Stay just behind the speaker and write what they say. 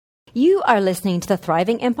You are listening to the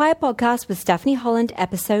Thriving Empire podcast with Stephanie Holland,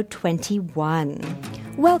 episode 21.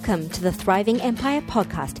 Welcome to the Thriving Empire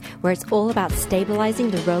podcast, where it's all about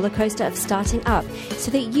stabilizing the roller coaster of starting up so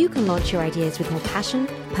that you can launch your ideas with more passion,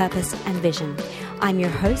 purpose, and vision. I'm your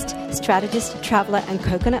host, strategist, traveler, and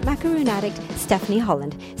coconut macaroon addict, Stephanie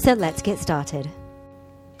Holland. So let's get started.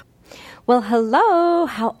 Well, hello.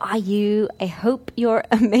 How are you? I hope you're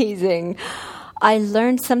amazing. I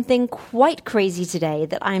learned something quite crazy today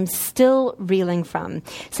that I'm still reeling from.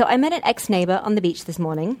 So I met an ex-neighbor on the beach this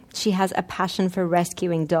morning. She has a passion for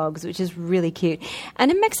rescuing dogs, which is really cute. And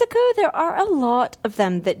in Mexico, there are a lot of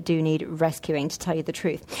them that do need rescuing, to tell you the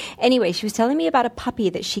truth. Anyway, she was telling me about a puppy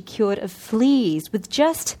that she cured of fleas with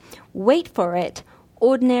just, wait for it,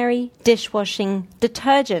 ordinary dishwashing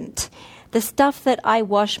detergent. The stuff that I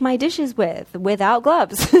wash my dishes with, without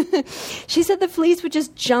gloves. She said the fleas were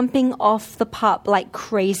just jumping off the pup like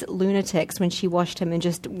crazed lunatics when she washed him and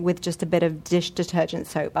with just a bit of dish detergent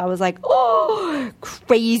soap. I was like, oh,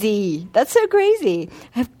 crazy. That's so crazy.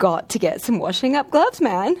 I've got to get some washing up gloves,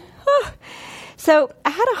 man. So I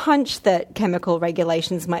had a hunch that chemical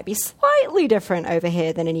regulations might be slightly different over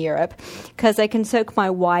here than in Europe, because I can soak my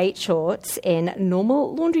white shorts in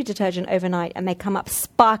normal laundry detergent overnight and they come up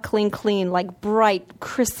sparkling clean, like bright,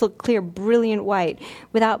 crystal clear, brilliant white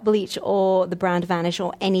without bleach or the brand vanish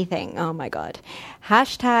or anything. Oh my God.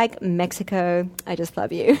 Hashtag Mexico. I just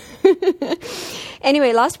love you.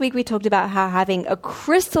 Anyway, last week we talked about how having a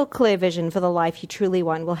crystal clear vision for the life you truly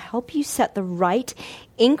want will help you set the right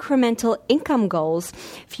incremental income goals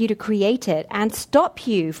for you to create it and stop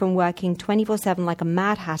you from working 24/7 like a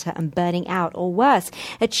mad hatter and burning out, or worse,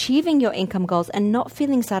 achieving your income goals and not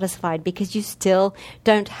feeling satisfied because you still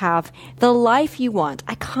don't have the life you want.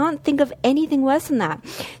 I can't think of anything worse than that.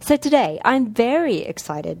 So today, I'm very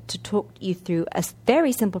excited to talk you through a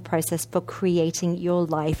very simple process for creating your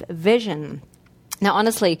life vision. Now,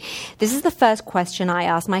 honestly, this is the first question I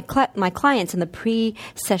ask my clients in the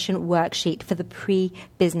pre-session worksheet for the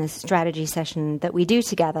pre-business strategy session that we do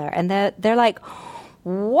together. And they're like,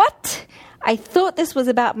 what? I thought this was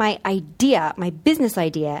about my idea, my business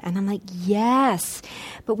idea. And I'm like, yes,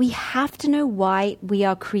 but we have to know why we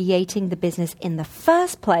are creating the business in the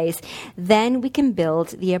first place. Then we can build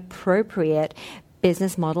the appropriate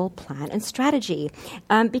business model, plan, and strategy,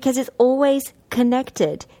 because it's always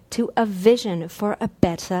connected to a vision for a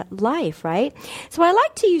better life, right? So I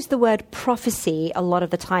like to use the word prophecy a lot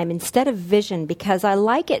of the time instead of vision, because I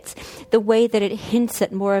like it the way that it hints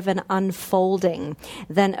at more of an unfolding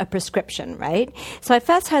than a prescription, right? So I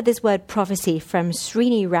first heard this word prophecy from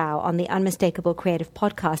Srini Rao on the Unmistakable Creative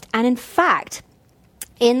podcast. And in fact,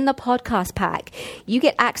 in the podcast pack, you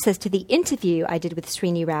get access to the interview I did with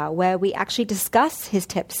Srini Rao, where we actually discuss his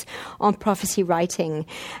tips on prophecy writing,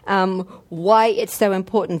 why it's so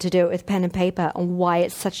important to do it with pen and paper, and why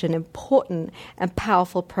it's such an important and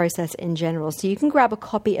powerful process in general. So you can grab a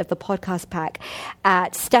copy of the podcast pack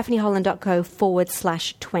at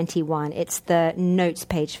stephanieholland.co/21. It's the notes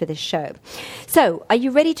page for this show. So are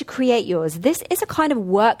you ready to create yours? This is a kind of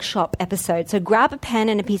workshop episode. So grab a pen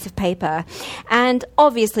and a piece of paper, and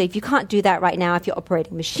obviously, if you can't do that right now, if you're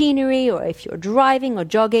operating machinery or if you're driving or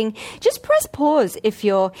jogging, just press pause if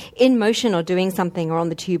you're in motion or doing something or on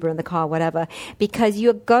the tube or in the car, whatever, because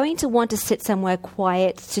you're going to want to sit somewhere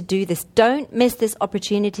quiet to do this. Don't miss this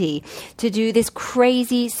opportunity to do this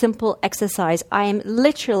crazy, simple exercise. I am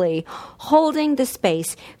literally holding the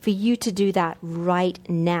space for you to do that right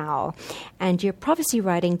now. And your prophecy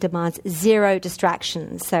writing demands zero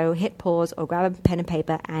distractions. So hit pause or grab a pen and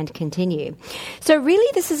paper and continue. So really,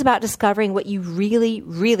 this is about discovering what you really,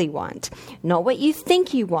 really want, not what you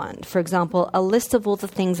think you want. For example, a list of all the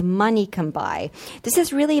things money can buy. This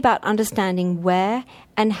is really about understanding where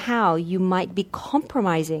and how you might be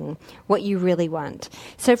compromising what you really want.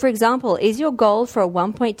 So, for example, is your goal for a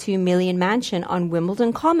 1.2 million mansion on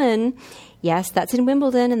Wimbledon Common? Yes, that's in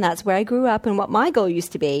Wimbledon, and that's where I grew up and what my goal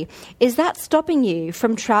used to be. Is that stopping you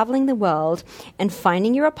from traveling the world and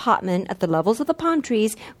finding your apartment at the levels of the palm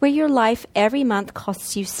trees where your life every month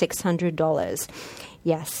costs you $600?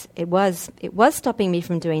 Yes, it was stopping me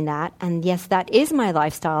from doing that. And yes, that is my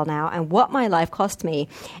lifestyle now and what my life cost me.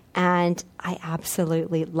 And I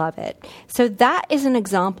absolutely love it. So that is an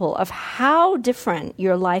example of how different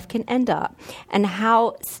your life can end up and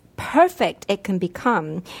how perfect it can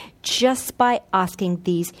become just by asking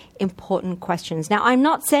these important questions. Now, I'm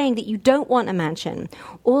not saying that you don't want a mansion.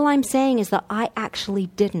 All I'm saying is that I actually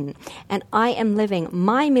didn't. And I am living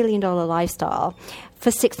my $1 million lifestyle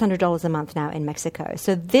for $600 a month now in Mexico.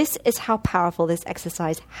 So this is how powerful this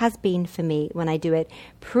exercise has been for me when I do it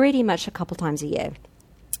pretty much a couple times a year.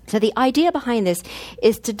 So the idea behind this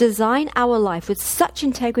is to design our life with such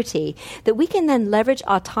integrity that we can then leverage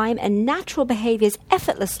our time and natural behaviors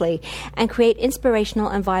effortlessly and create inspirational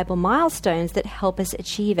and viable milestones that help us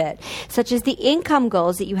achieve it, such as the income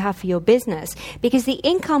goals that you have for your business, because the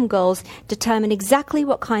income goals determine exactly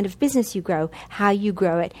what kind of business you grow, how you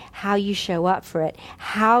grow it, how you show up for it,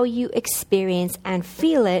 how you experience and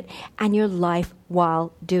feel it, and your life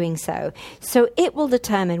while doing so. So it will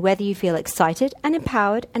determine whether you feel excited and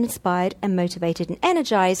empowered and inspired and motivated and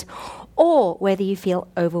energized, or whether you feel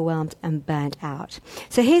overwhelmed and burnt out.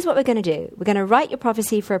 So here's what we're going to do. We're going to write your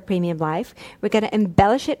prophecy for a premium life. We're going to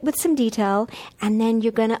embellish it with some detail, and then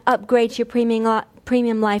you're going to upgrade your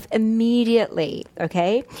premium life immediately,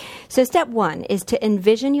 okay? So step 1 is to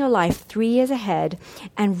envision your life 3 years ahead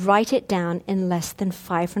and write it down in less than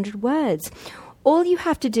 500 words. All you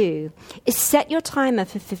have to do is set your timer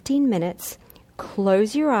for 15 minutes,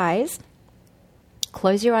 close your eyes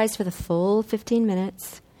for the full 15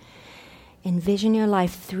 minutes, envision your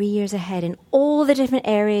life 3 years ahead in all the different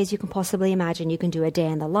areas you can possibly imagine. You can do a day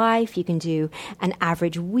in the life, you can do an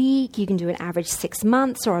average week, you can do an average 6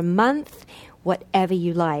 months or a month, whatever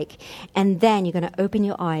you like. And then you're going to open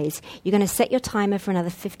your eyes. You're going to set your timer for another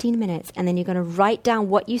 15 minutes, and then you're going to write down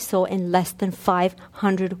what you saw in less than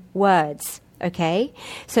 500 words. Okay?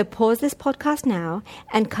 So pause this podcast now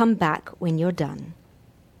and come back when you're done.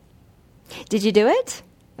 Did you do it?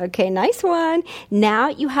 Okay, nice one. Now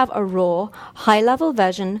you have a raw, high-level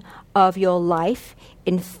version of your life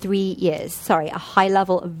in 3 years. A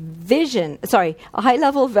high-level version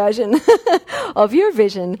of your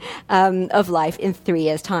vision of life in 3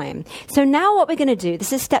 years' time. So now what we're going to do,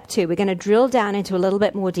 this is step 2, we're going to drill down into a little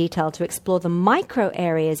bit more detail to explore the micro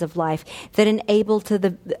areas of life that enable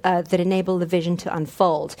the vision to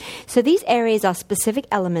unfold. So these areas are specific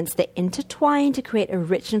elements that intertwine to create a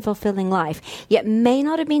rich and fulfilling life, yet may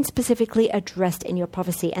not have been specifically addressed in your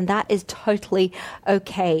prophecy, and that is totally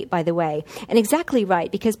okay, by the way. And exactly right,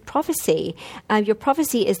 because your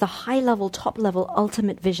prophecy is the high-level, top-level,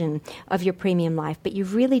 ultimate vision of your premium life, but you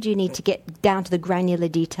really do need to get down to the granular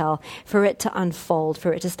detail for it to unfold,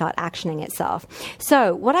 for it to start actioning itself.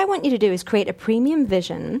 So what I want you to do is create a premium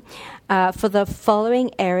vision for the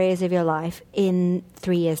following areas of your life in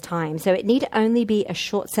 3 years' time. So it need only be a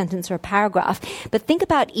short sentence or a paragraph, but think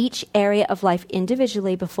about each area of life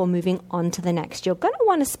individually before moving on to the next. You're going to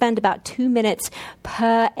want to spend about 2 minutes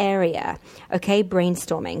per area, okay,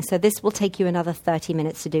 brainstorming. So this will take you another 30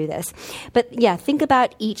 minutes to do this. But yeah, think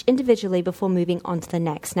about each individually before moving on to the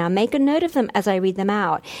next. Now, make a note of them as I read them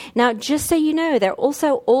out. Now, just so you know, they're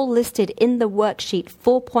also all listed in the worksheet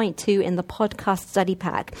 4.2 in the podcast study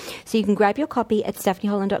pack. So you can grab your copy at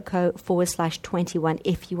stephanieholland.co/21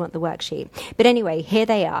 if you want the worksheet. But anyway, here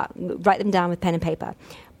they are. Write them down with pen and paper.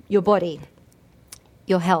 Your body,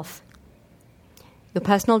 your health, your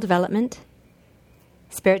personal development,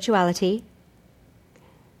 spirituality,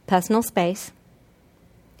 personal space,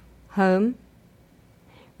 home,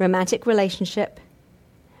 romantic relationship,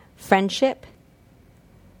 friendship,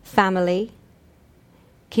 family,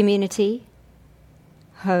 community,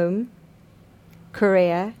 home,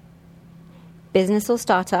 career, business or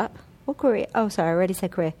startup, or career. Oh, sorry, I already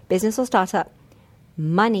said career. Business or startup,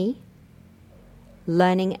 money,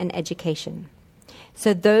 learning and education.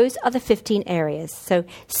 So those are the 15 areas. So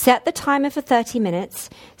set the timer for 30 minutes.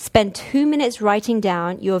 Spend 2 minutes writing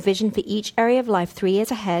down your vision for each area of life 3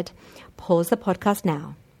 years ahead. Pause the podcast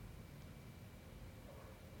now.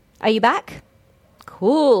 Are you back?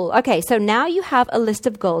 Cool. Okay, so now you have a list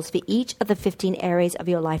of goals for each of the 15 areas of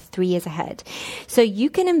your life 3 years ahead. So you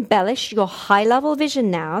can embellish your high-level vision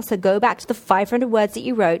now. So go back to the 500 words that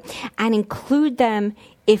you wrote and include them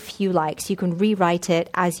if you like. So you can rewrite it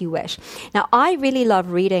as you wish. Now, I really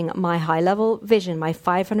love reading my high-level vision, my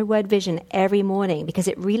 500-word vision every morning, because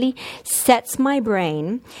it really sets my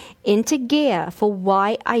brain into gear for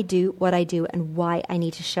why I do what I do and why I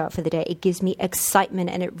need to show up for the day. It gives me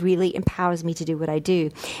excitement and it really empowers me to do what I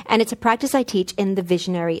do. And it's a practice I teach in the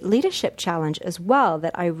Visionary Leadership Challenge as well,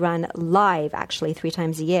 that I run live actually 3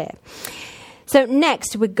 times a year. So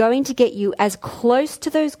next, we're going to get you as close to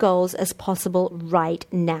those goals as possible right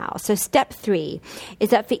now. So step 3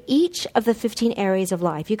 is that for each of the 15 areas of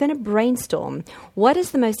life, you're going to brainstorm what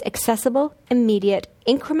is the most accessible, immediate,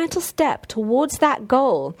 incremental step towards that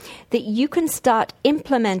goal that you can start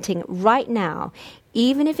implementing right now,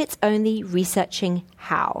 even if it's only researching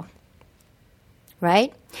how.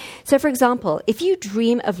 Right? So, for example, if you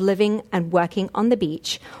dream of living and working on the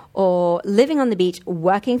beach, or living on the beach,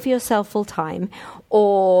 working for yourself full time,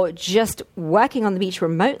 or just working on the beach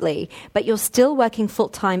remotely, but you're still working full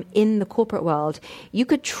time in the corporate world, you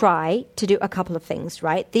could try to do a couple of things,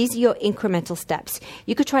 right? These are your incremental steps.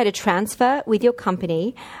 You could try to transfer with your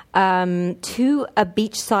company to a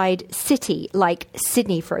beachside city like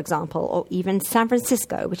Sydney, for example, or even San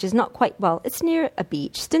Francisco, which is not quite, well, it's near a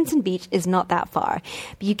beach. Stinson Beach is not that far,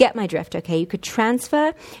 but you get my drift, okay? You could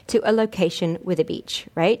transfer to a location with a beach,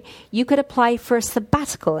 right? You could apply for a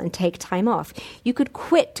sabbatical and take time off. You could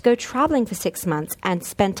quit to go traveling for 6 months and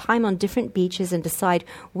spend time on different beaches and decide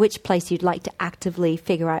which place you'd like to actively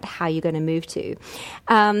figure out how you're going to move to.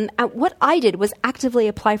 And what I did was actively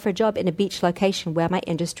apply for a job in a beach location where my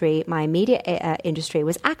media industry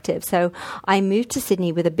was active. So I moved to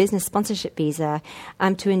Sydney with a business sponsorship visa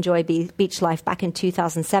to enjoy beach life back in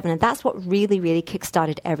 2007. And that's what really, really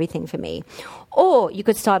kickstarted everything for me. Or you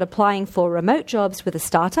could start applying for remote jobs with a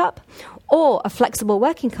startup or a flexible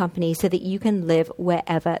working company so that you can live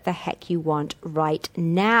wherever the heck you want right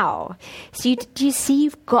now. So do you see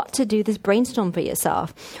you've got to do this brainstorm for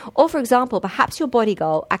yourself? Or for example, perhaps your body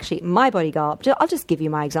goal, actually my body goal, I'll just give you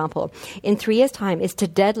my example, in 3 years' time is to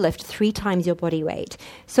deadlift 3 times your body weight.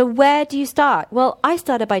 So where do you start? Well, I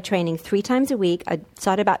started by training 3 times a week. I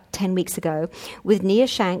started about 10 weeks ago with Nia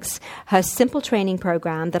Shanks, her simple training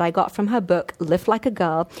program that I got from her book, Lift Like a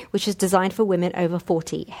Girl, which is designed for women over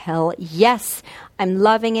 40. Hell yes, I'm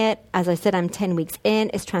loving it. As I said, I'm 10 weeks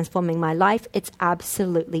in. It's transforming my life. It's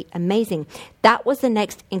absolutely amazing. That was the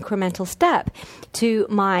next incremental step to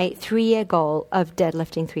my 3-year goal of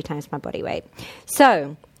deadlifting 3 times my body weight.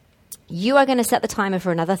 So you are going to set the timer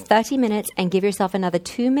for another 30 minutes and give yourself another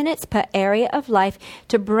 2 minutes per area of life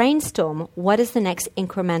to brainstorm what is the next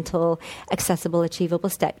incremental, accessible, achievable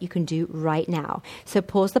step you can do right now. So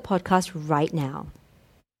pause the podcast right now.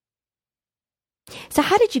 So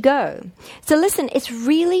how did you go? So listen, it's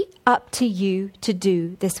really up to you to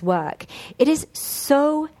do this work. It is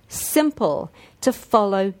so simple to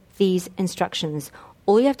follow these instructions.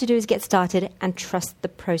 All you have to do is get started and trust the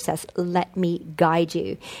process. Let me guide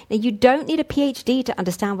you. Now, you don't need a PhD to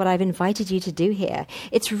understand what I've invited you to do here.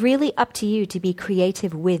 It's really up to you to be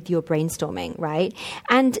creative with your brainstorming, right?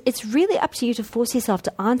 And it's really up to you to force yourself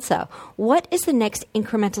to answer, what is the next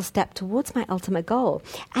incremental step towards my ultimate goal?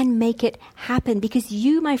 And make it happen, because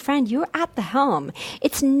you, my friend, you're at the helm.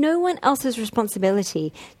 It's no one else's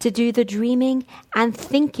responsibility to do the dreaming and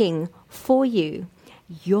thinking for you.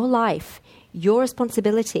 Your life, your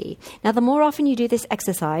responsibility. Now, the more often you do this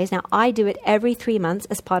exercise, now I do it every 3 months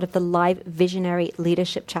as part of the Live Visionary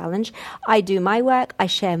Leadership Challenge. I do my work, I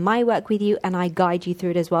share my work with you, and I guide you through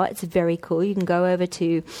it as well. It's very cool. You can go over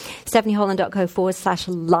to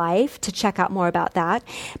stephanieholland.co/live to check out more about that.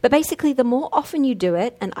 But basically, the more often you do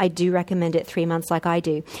it, and I do recommend it 3 months like I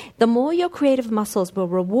do, the more your creative muscles will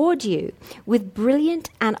reward you with brilliant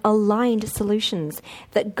and aligned solutions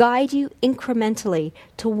that guide you incrementally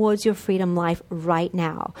towards your freedom life right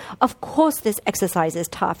now. Of course, this exercise is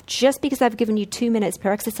tough. Just because I've given you 2 minutes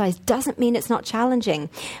per exercise doesn't mean it's not challenging.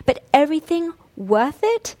 But everything worth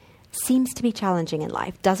it seems to be challenging in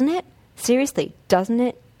life, doesn't it? Seriously, doesn't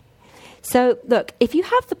it? So look, if you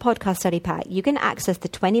have the podcast study pack, you can access the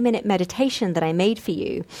 20-minute meditation that I made for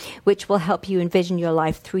you, which will help you envision your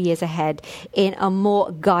life 3 years ahead in a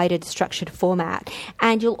more guided, structured format.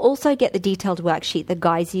 And you'll also get the detailed worksheet that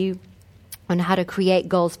guides you on how to create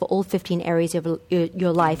goals for all 15 areas of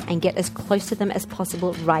your life and get as close to them as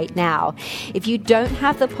possible right now. If you don't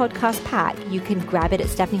have the podcast pack, you can grab it at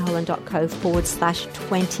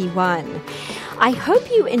stephanieholland.co/21. I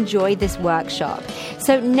hope you enjoyed this workshop.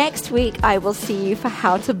 So next week, I will see you for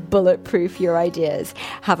how to bulletproof your ideas.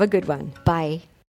 Have a good one. Bye.